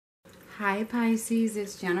Hi Pisces,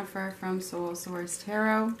 it's Jennifer from Soul Source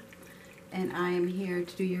Tarot, and I am here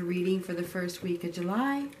to do your reading for the first week of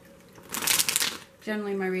July.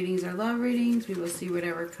 Generally my readings are love readings. We will see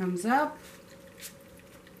whatever comes up.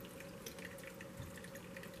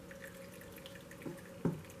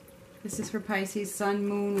 This is for Pisces, Sun,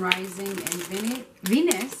 Moon, Rising, and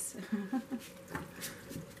Venus.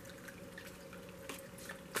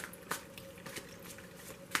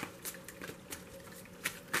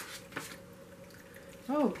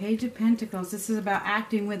 Oh, Page of Pentacles. This is about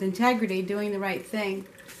acting with integrity, doing the right thing.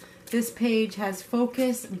 This page has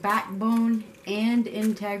focus, backbone, and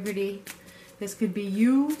integrity. This could be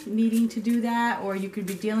you needing to do that, or you could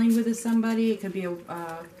be dealing with somebody. It could be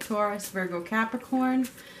a Taurus, Virgo, Capricorn.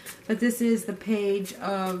 But this is the page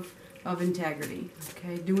of integrity,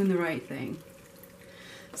 okay? Doing the right thing.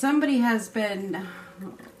 Somebody has been,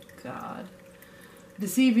 oh God,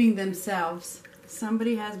 deceiving themselves.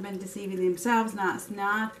 Somebody has been deceiving themselves,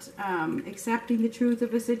 not accepting the truth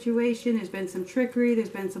of a situation. There's been some trickery, there's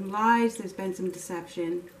been some lies, there's been some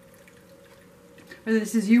deception. Whether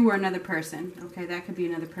this is you or another person. Okay, that could be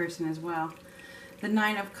another person as well. The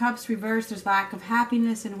Nine of Cups reversed, there's lack of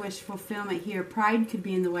happiness and wish fulfillment here. Pride could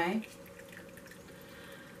be in the way.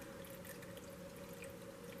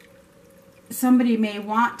 Somebody may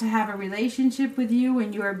want to have a relationship with you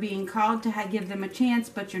and you are being called to give them a chance,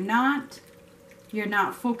 but you're not. You're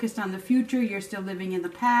not focused on the future. You're still living in the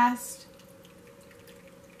past.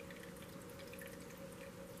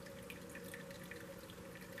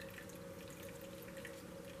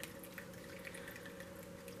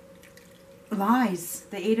 Lies.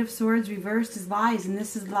 The Eight of Swords reversed is lies, and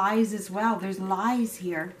this is lies as well. There's lies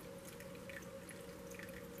here.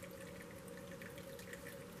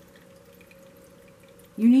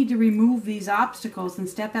 You need to remove these obstacles and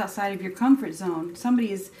step outside of your comfort zone.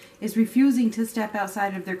 Somebody is refusing to step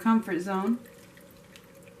outside of their comfort zone.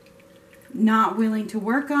 Not willing to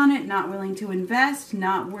work on it, not willing to invest,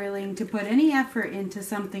 not willing to put any effort into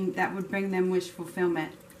something that would bring them wish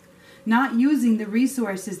fulfillment. Not using the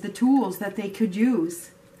resources, the tools that they could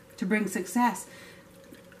use to bring success.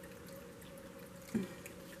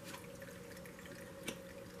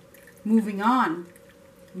 Moving on.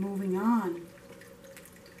 Moving on.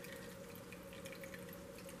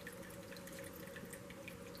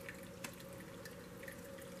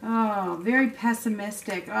 Oh, very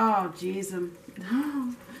pessimistic. Oh, jeez.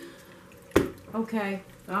 Okay.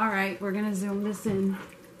 All right. We're going to zoom this in.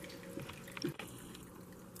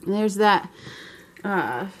 There's that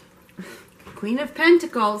Queen of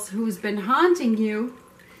Pentacles who's been haunting you.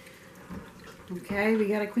 Okay. We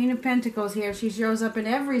got a Queen of Pentacles here. She shows up in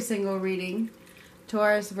every single reading.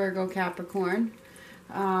 Taurus, Virgo, Capricorn.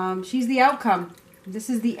 She's the outcome. This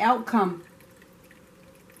is the outcome.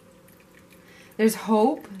 There's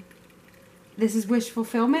hope. This is wish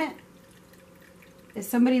fulfillment. Is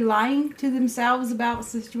somebody lying to themselves about the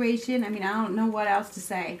situation? I mean, I don't know what else to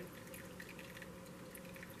say.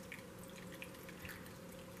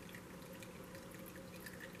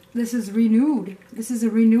 This is renewed. This is a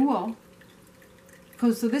renewal.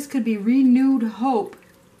 So this could be renewed hope.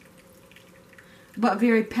 But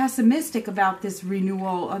very pessimistic about this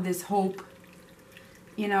renewal or this hope.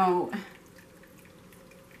 You know,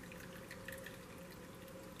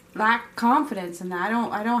 lack confidence in that.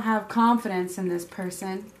 I don't have confidence in this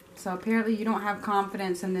person. So apparently you don't have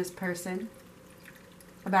confidence in this person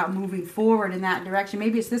about moving forward in that direction.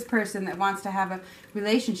 Maybe it's this person that wants to have a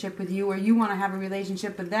relationship with you, or you want to have a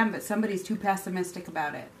relationship with them, but somebody's too pessimistic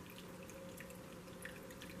about it.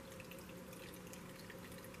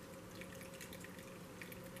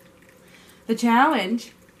 The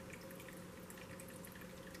challenge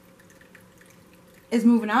is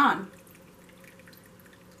moving on.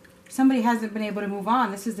 Somebody hasn't been able to move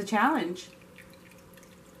on. This is the challenge.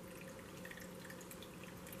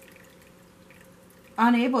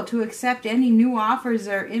 Unable to accept any new offers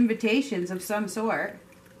or invitations of some sort.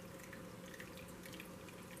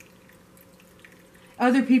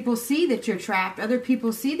 Other people see that you're trapped. Other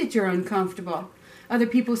people see that you're uncomfortable. Other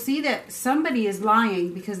people see that somebody is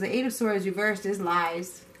lying, because the Eight of Swords reversed is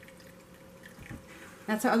lies.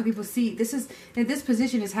 That's how other people see. This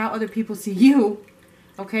position is how other people see you.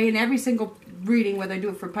 Okay, in every single reading, whether I do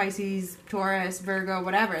it for Pisces, Taurus, Virgo,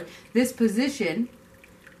 whatever, this position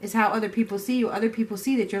is how other people see you. Other people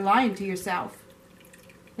see that you're lying to yourself.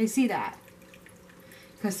 They see that.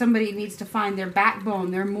 Because somebody needs to find their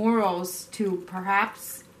backbone, their morals, to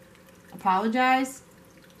perhaps apologize.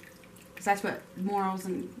 Because that's what morals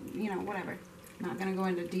and, you know, whatever. I'm not going to go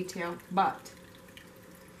into detail, but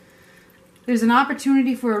there's an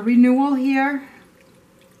opportunity for a renewal here.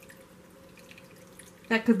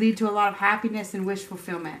 that could lead to a lot of happiness and wish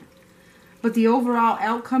fulfillment. But the overall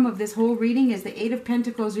outcome of this whole reading is the Eight of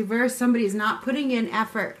Pentacles reversed. Somebody is not putting in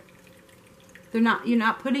effort. You're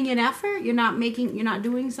not putting in effort. You're not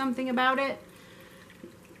doing something about it.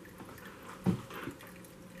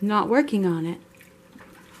 Not working on it.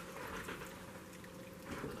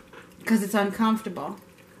 Because it's uncomfortable.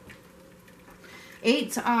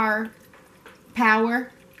 Eights are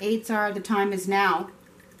power. Eights are the time is now.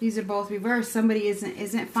 These are both reversed. Somebody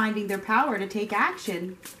isn't finding their power to take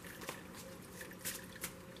action.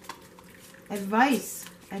 Advice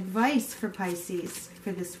for Pisces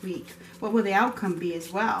for this week. What will the outcome be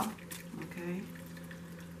as well? Okay.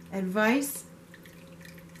 Advice.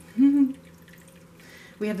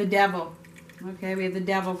 We have the Devil. Okay, we have the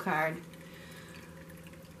Devil card.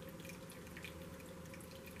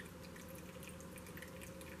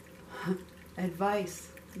 Advice.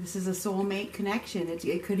 This is a soulmate connection.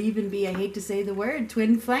 It could even be, I hate to say the word,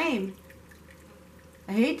 twin flame.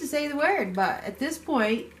 I hate to say the word, but at this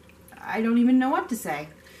point, I don't even know what to say.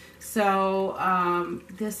 So,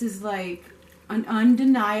 this is like an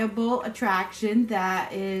undeniable attraction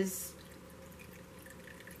that is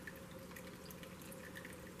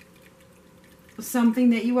something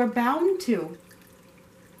that you are bound to.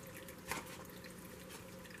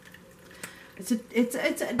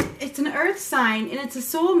 It's an earth sign, and it's a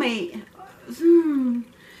soulmate.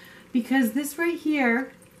 Because this right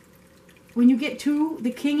here, when you get to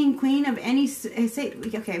the King and Queen of any, okay, we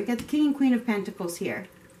got the King and Queen of Pentacles here.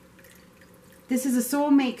 This is a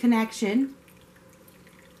soulmate connection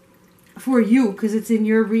for you, because it's in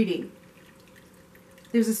your reading.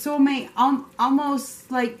 There's a soulmate,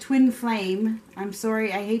 almost like twin flame. I'm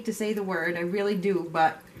sorry, I hate to say the word, I really do,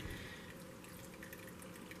 but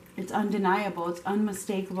it's undeniable, it's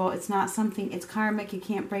unmistakable, it's not something, it's karmic, you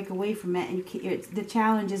can't break away from it, and the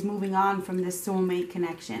challenge is moving on from this soulmate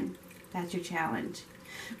connection. That's your challenge.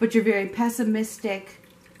 But you're very pessimistic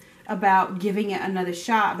about giving it another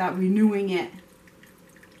shot, about renewing it.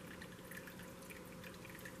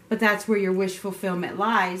 But that's where your wish fulfillment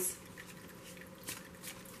lies.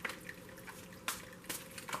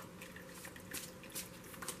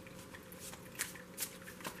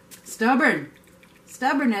 Stubborn.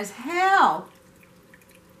 Stubborn as hell.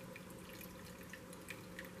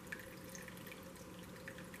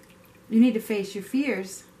 You need to face your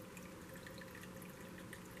fears.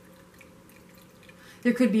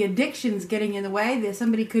 There could be addictions getting in the way.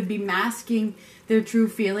 Somebody could be masking their true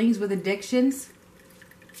feelings with addictions.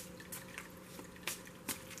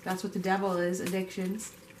 That's what the Devil is,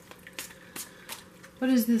 addictions. What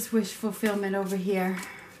is this wish fulfillment over here?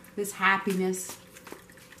 This happiness,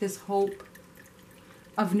 this hope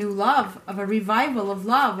of new love, of a revival of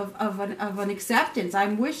love, of an acceptance.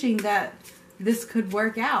 I'm wishing that this could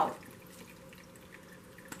work out.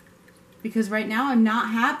 Because right now I'm not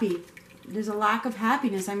happy. There's a lack of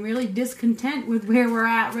happiness. I'm really discontent with where we're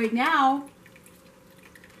at right now.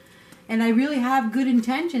 And I really have good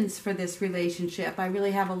intentions for this relationship. I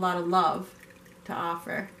really have a lot of love to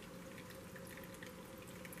offer.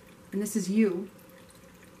 And this is you.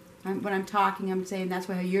 When I'm talking, I'm saying that's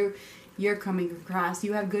how you're coming across.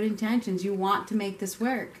 You have good intentions. You want to make this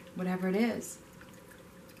work, whatever it is.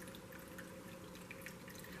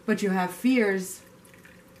 But you have fears.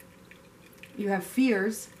 You have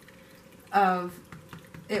fears of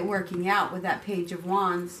it working out with that Page of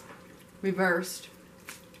Wands reversed.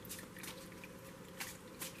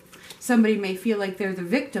 Somebody may feel like they're the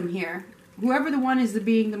victim here. Whoever the one is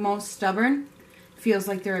being the most stubborn feels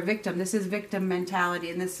like they're a victim. This is victim mentality,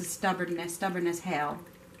 and this is stubbornness. Stubbornness hell.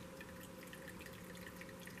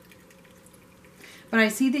 But I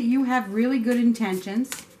see that you have really good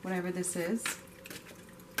intentions, whatever this is.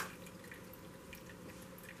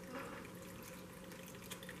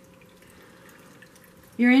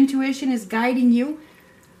 Your intuition is guiding you.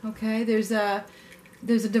 Okay, there's a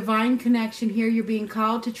divine connection here. You're being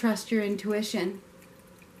called to trust your intuition.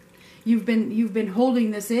 You've been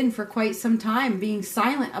holding this in for quite some time, being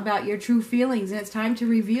silent about your true feelings, and it's time to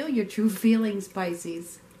reveal your true feelings,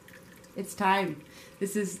 Pisces. It's time.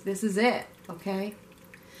 This is it, okay?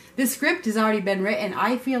 This script has already been written.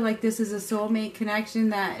 I feel like this is a soulmate connection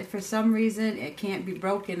that for some reason it can't be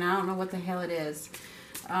broken. I don't know what the hell it is.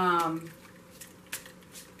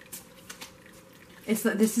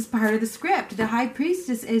 This is part of the script. The High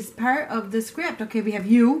Priestess is part of the script. Okay, we have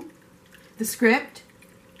you, the script,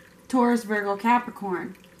 Taurus, Virgo,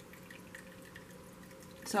 Capricorn.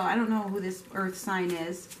 So I don't know who this earth sign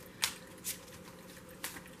is.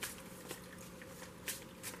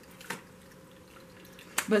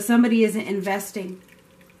 But somebody isn't investing.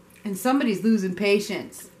 And somebody's losing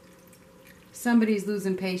patience. Somebody's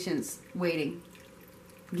losing patience, waiting,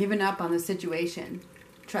 giving up on the situation.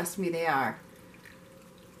 Trust me, they are.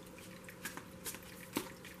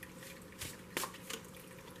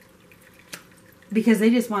 Because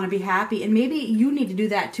they just want to be happy. And maybe you need to do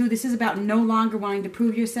that too. This is about no longer wanting to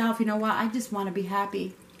prove yourself. You know what? I just want to be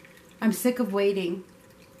happy. I'm sick of waiting.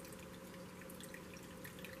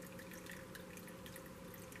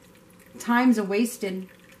 Time's a wasted.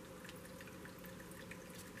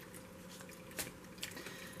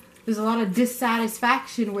 There's a lot of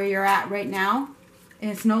dissatisfaction where you're at right now.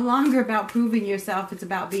 And it's no longer about proving yourself. It's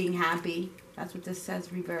about being happy. That's what this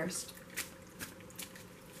says reversed.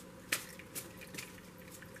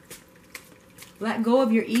 Let go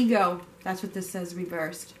of your ego. That's what this says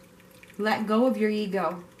reversed. Let go of your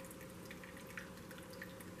ego.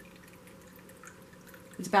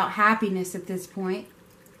 It's about happiness at this point.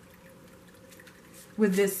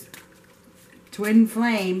 With this twin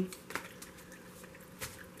flame.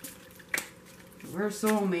 Or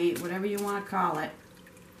soulmate, whatever you want to call it.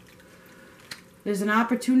 There's an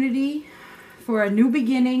opportunity for a new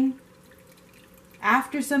beginning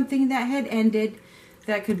after something that had ended.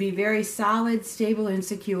 That could be very solid, stable, and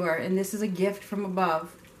secure. And this is a gift from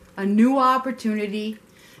above. A new opportunity.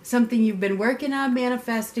 Something you've been working on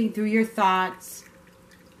manifesting through your thoughts.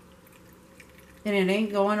 And it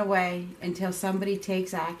ain't going away until somebody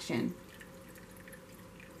takes action.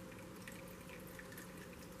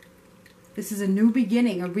 This is a new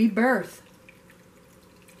beginning, a rebirth.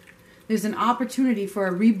 There's an opportunity for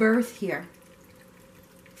a rebirth here.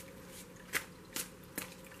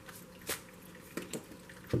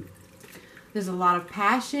 There's a lot of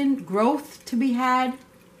passion, growth to be had.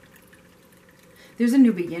 There's a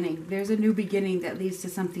new beginning. There's a new beginning that leads to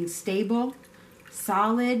something stable,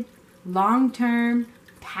 solid, long-term,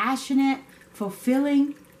 passionate,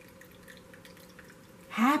 fulfilling,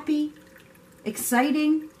 happy,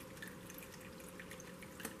 exciting,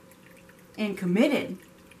 and committed.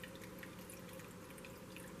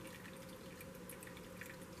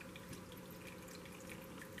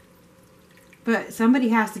 But somebody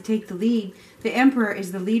has to take the lead. The Emperor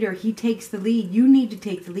is the leader. He takes the lead. You need to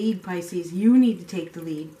take the lead, Pisces. You need to take the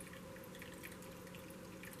lead.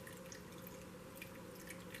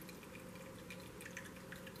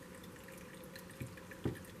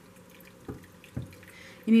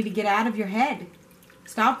 You need to get out of your head.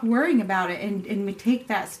 Stop worrying about it and take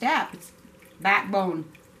that step. It's backbone.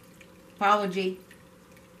 Apology.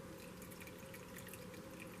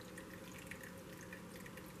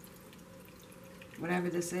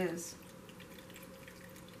 Whatever this is.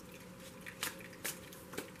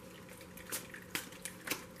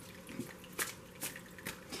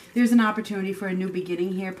 There's an opportunity for a new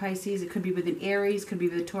beginning here, Pisces. It could be with an Aries, could be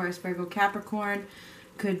with a Taurus, Virgo, Capricorn,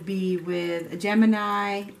 could be with a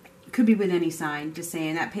Gemini, could be with any sign. Just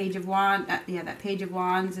saying, that Page of Wands, that Page of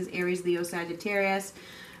Wands is Aries, Leo, Sagittarius,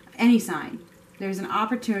 any sign. There's an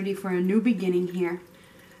opportunity for a new beginning here,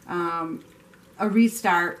 a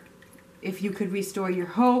restart. If you could restore your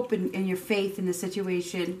hope and your faith in the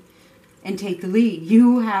situation and take the lead.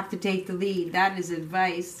 You have to take the lead. That is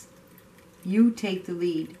advice. You take the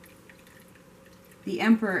lead. The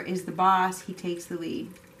Emperor is the boss. He takes the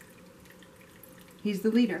lead. He's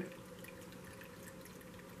the leader.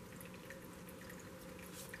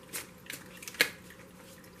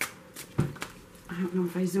 I don't know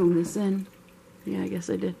if I zoomed this in. Yeah, I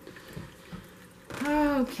guess I did.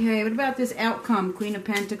 Okay, what about this outcome? Queen of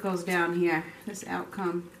Pentacles down here. This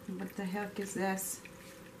outcome. What the heck is this?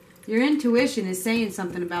 Your intuition is saying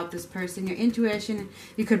something about this person. Your intuition,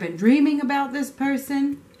 you could have been dreaming about this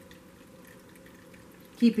person.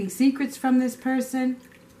 Keeping secrets from this person.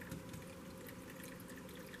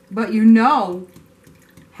 But you know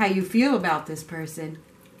how you feel about this person.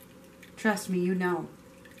 Trust me, you know.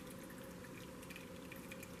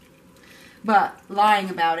 But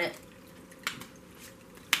lying about it.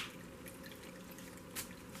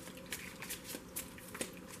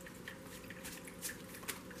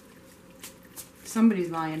 Somebody's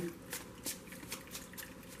lying.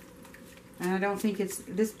 And I don't think it's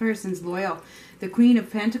this person's loyal. The Queen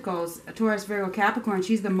of Pentacles, Taurus, Virgo, Capricorn,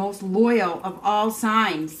 she's the most loyal of all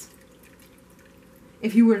signs.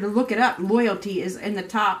 If you were to look it up, loyalty is in the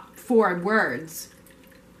top 4 words.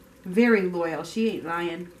 Very loyal. She ain't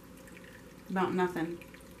lying about nothing.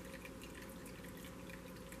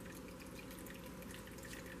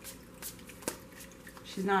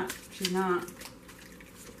 She's not. She's not.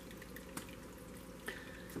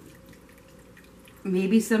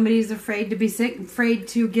 Maybe somebody's afraid to be sick, afraid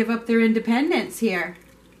to give up their independence here.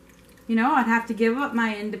 You know, I'd have to give up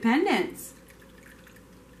my independence.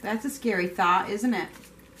 That's a scary thought, isn't it?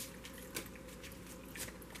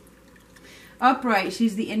 Upright,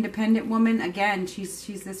 she's the independent woman. Again, she's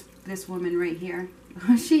this woman right here.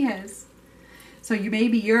 She is. So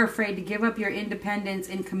maybe you're afraid to give up your independence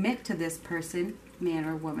and commit to this person, man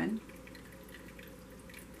or woman.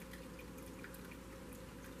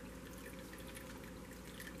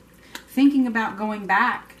 Thinking about going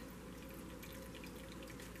back.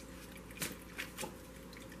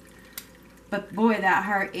 But boy, that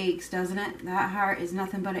heart aches, doesn't it? That heart is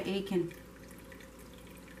nothing but an aching.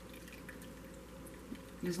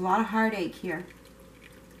 There's a lot of heartache here.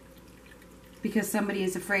 Because somebody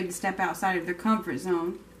is afraid to step outside of their comfort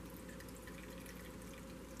zone.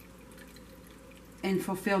 And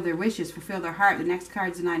fulfill their wishes, fulfill their heart. The next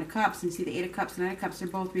card's the Nine of Cups. And see the Eight of Cups and Nine of Cups are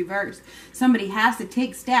both reversed. Somebody has to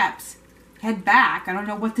take steps, head back, I don't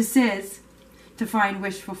know what this is, to find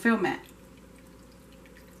wish fulfillment.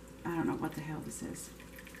 I don't know what the hell this is.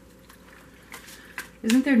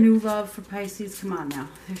 Isn't there new love for Pisces? Come on now.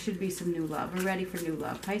 There should be some new love. We're ready for new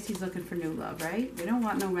love. Pisces looking for new love, right? They don't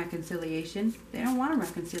want no reconciliation. They don't want a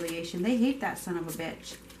reconciliation. They hate that son of a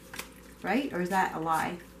bitch. Right? Or is that a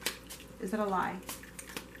lie? Is that a lie?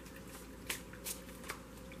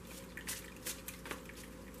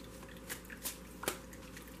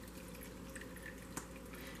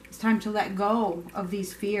 It's time to let go of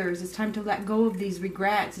these fears. It's time to let go of these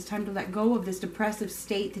regrets. It's time to let go of this depressive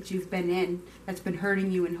state that you've been in that's been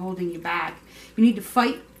hurting you and holding you back. You need to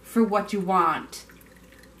fight for what you want.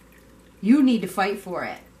 You need to fight for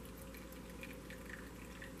it.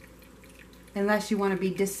 Unless you want to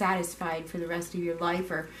be dissatisfied for the rest of your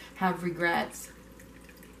life or have regrets.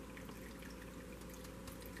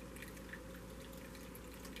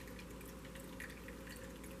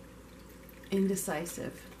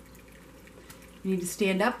 Indecisive. You need to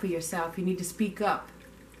stand up for yourself. You need to speak up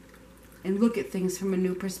and look at things from a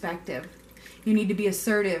new perspective. You need to be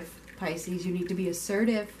assertive, Pisces. You need to be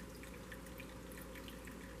assertive.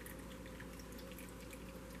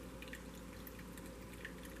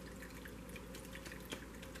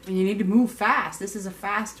 And you need to move fast. This is a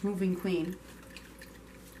fast-moving queen.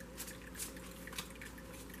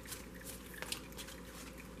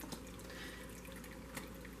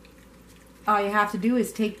 All you have to do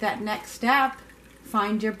is take that next step.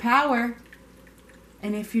 Find your power.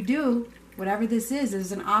 And if you do, whatever this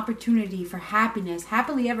is an opportunity for happiness.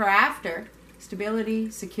 Happily ever after. Stability,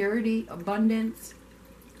 security, abundance,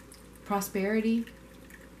 prosperity,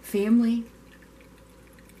 family.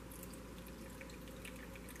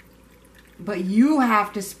 But you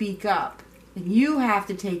have to speak up. And you have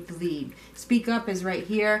to take the lead. Speak up is right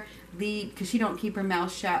here. Lead, because she don't keep her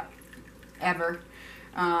mouth shut ever.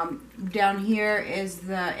 Down here is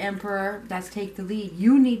the Emperor. That's take the lead.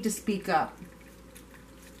 You need to speak up.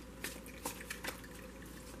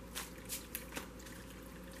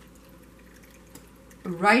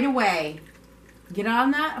 Right away. Get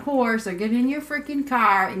on that horse or get in your freaking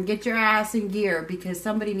car and get your ass in gear because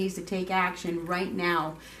somebody needs to take action right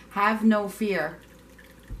now. Have no fear.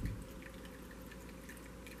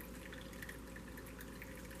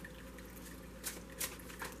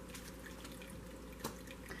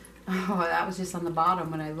 Oh, that was just on the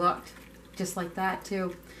bottom when I looked. Just like that,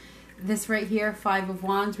 too. This right here, Five of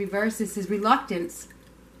Wands reverse, this is reluctance.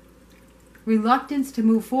 Reluctance to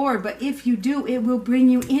move forward. But if you do, it will bring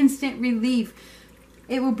you instant relief.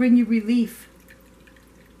 It will bring you relief.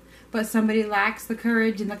 But somebody lacks the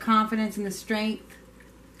courage and the confidence and the strength.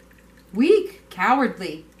 Weak.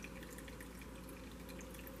 Cowardly.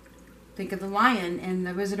 Think of the lion and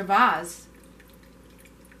the Wizard of Oz.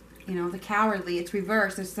 You know, the cowardly, it's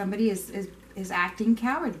reversed. If somebody is acting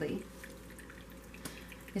cowardly.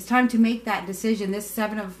 It's time to make that decision. This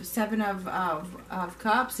seven of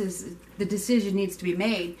cups is the decision needs to be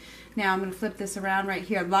made. Now I'm going to flip this around right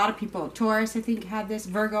here. A lot of people, Taurus I think had this,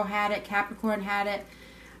 Virgo had it, Capricorn had it.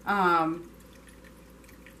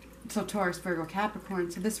 So Taurus, Virgo,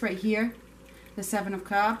 Capricorn. So this right here, the Seven of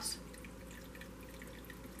Cups.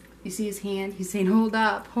 You see his hand? He's saying, hold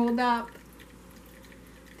up, hold up.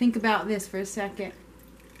 Think about this for a second.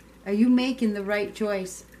 Are you making the right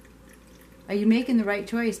choice? Are you making the right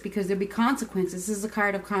choice? Because there'll be consequences. This is a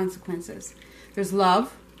card of consequences. There's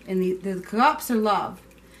love, and the cups are love.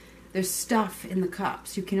 There's stuff in the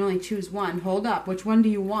cups. You can only choose one. Hold up. Which one do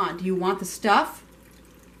you want? Do you want the stuff?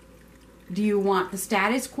 Do you want the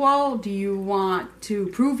status quo? Do you want to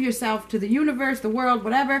prove yourself to the universe, the world,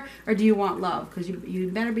 whatever? Or do you want love? Because you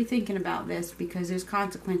better be thinking about this because there's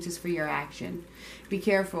consequences for your action. Be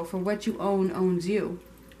careful, for what you own owns you.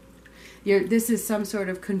 This is some sort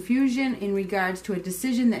of confusion in regards to a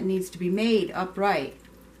decision that needs to be made upright.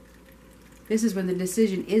 This is when the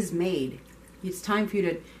decision is made. It's time for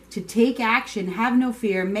you to take action, have no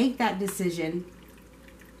fear, make that decision.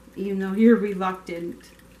 Even though you're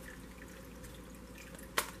reluctant.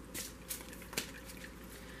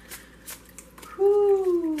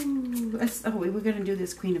 We're going to do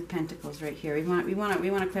this Queen of Pentacles right here. We want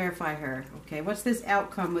to clarify her. Okay, what's this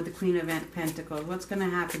outcome with the Queen of Pentacles? What's going to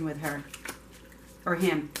happen with her or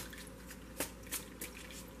him?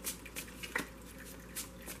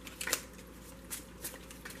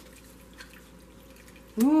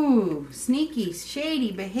 Ooh, sneaky,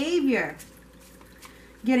 shady behavior.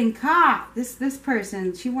 Getting caught. This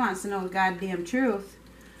person, she wants to know the goddamn truth.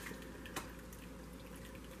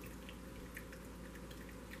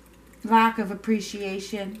 Lack of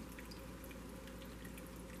appreciation.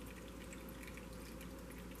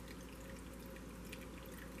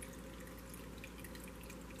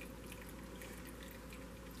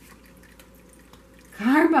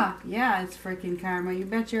 Karma. Yeah, it's freaking karma. You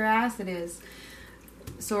bet your ass it is.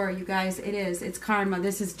 Sorry, you guys, it is. It's karma.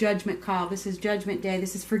 This is judgment call. This is judgment day.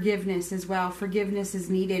 This is forgiveness as well. Forgiveness is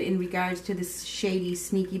needed in regards to this shady,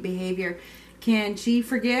 sneaky behavior. Can she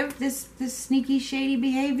forgive this sneaky, shady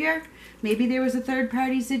behavior? Maybe there was a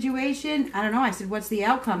third-party situation. I don't know. I said, what's the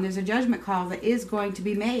outcome? There's a judgment call that is going to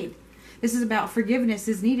be made. This is about forgiveness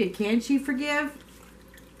is needed. Can she forgive?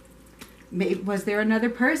 Was there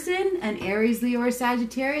another person? An Aries, Leo, or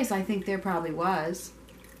Sagittarius? I think there probably was.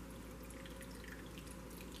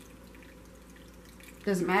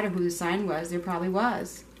 Doesn't matter who the sign was. There probably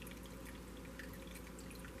was.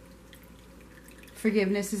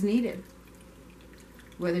 Forgiveness is needed.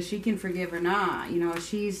 Whether she can forgive or not, you know,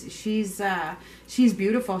 she's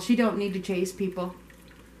beautiful. She don't need to chase people.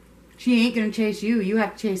 She ain't gonna chase you. You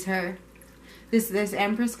have to chase her. This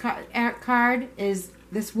Empress card is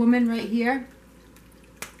this woman right here.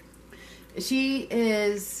 She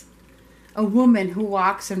is a woman who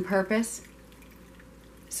walks in purpose.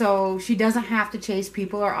 So she doesn't have to chase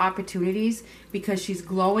people or opportunities because she's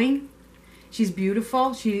glowing. She's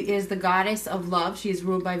beautiful. She is the goddess of love. She is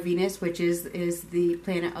ruled by Venus, which is the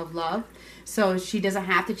planet of love. So she doesn't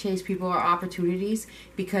have to chase people or opportunities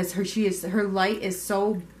because her light is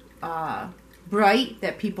so bright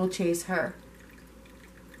that people chase her.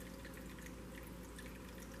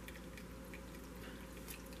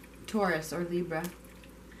 Taurus or Libra.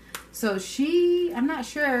 So I'm not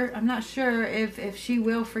sure if she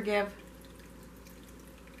will forgive.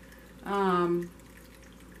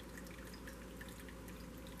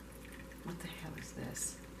 What the hell is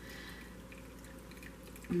this?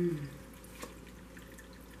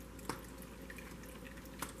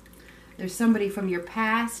 There's somebody from your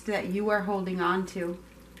past that you are holding on to.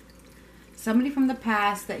 Somebody from the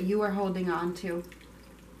past that you are holding on to.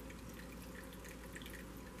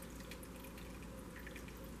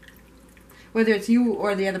 Whether it's you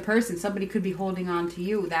or the other person, somebody could be holding on to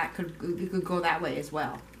you. It could go that way as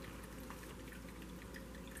well.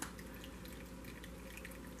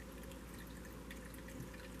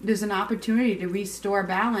 There's an opportunity to restore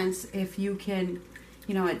balance if you can,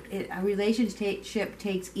 you know, a relationship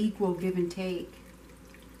takes equal give and take.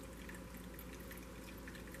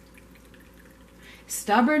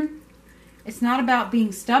 Stubborn. It's not about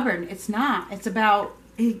being stubborn. It's not. It's about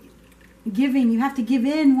giving. You have to give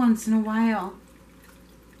in once in a while.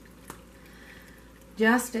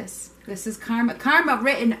 Justice. This is karma. Karma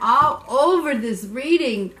written all over this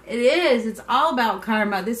reading. It is. It's all about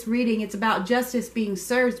karma. This reading, it's about justice being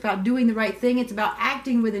served. It's about doing the right thing. It's about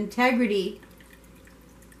acting with integrity.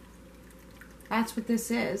 That's what this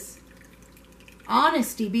is.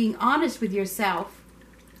 Honesty. Being honest with yourself.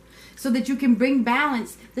 So that you can bring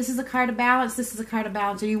balance. This is a card of balance. This is a card of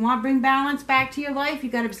balance. So you want to bring balance back to your life, you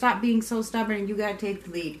got to stop being so stubborn and you got to take the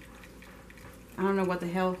lead. I don't know what the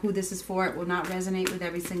hell, who this is for. It will not resonate with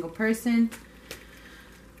every single person.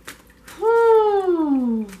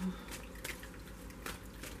 Whew.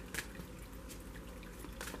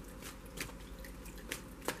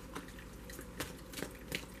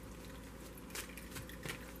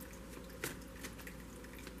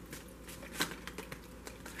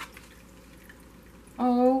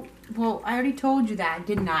 Oh, well, I already told you that,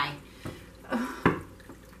 didn't I?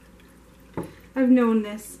 I've known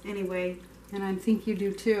this anyway. And I think you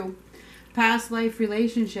do too. Past life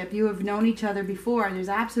relationship. You have known each other before. There's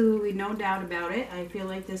absolutely no doubt about it. I feel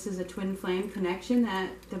like this is a twin flame connection. That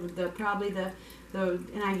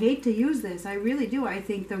and I hate to use this. I really do. I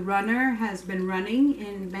think the runner has been running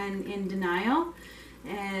and been in denial.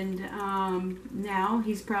 And now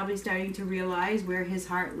he's probably starting to realize where his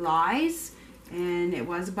heart lies. And it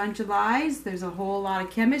was a bunch of lies. There's a whole lot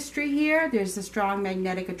of chemistry here. There's a strong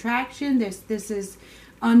magnetic attraction. This is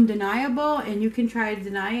undeniable, and you can try to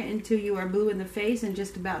deny it until you are blue in the face and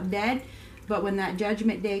just about dead. But when that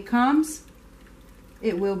judgment day comes,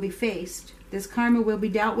 it will be faced. This karma will be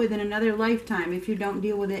dealt with in another lifetime if you don't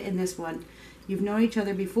deal with it in this one. You've known each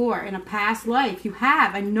other before in a past life. You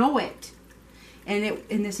have. I know it. And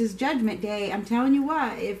this is judgment day. I'm telling you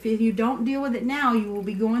what, if you don't deal with it now, you will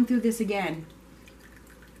be going through this again.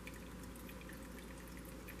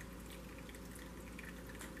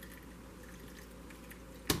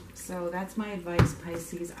 So that's my advice,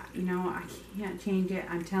 Pisces. You know, I can't change it.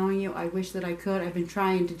 I'm telling you, I wish that I could. I've been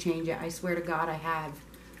trying to change it. I swear to God I have.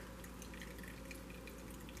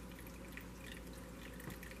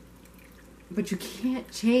 But you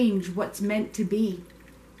can't change what's meant to be.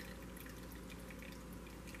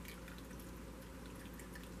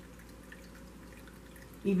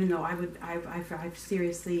 Even though I've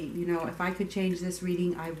seriously, you know, if I could change this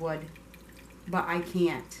reading, I would. But I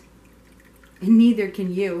can't. And neither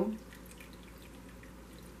can you.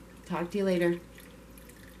 Talk to you later.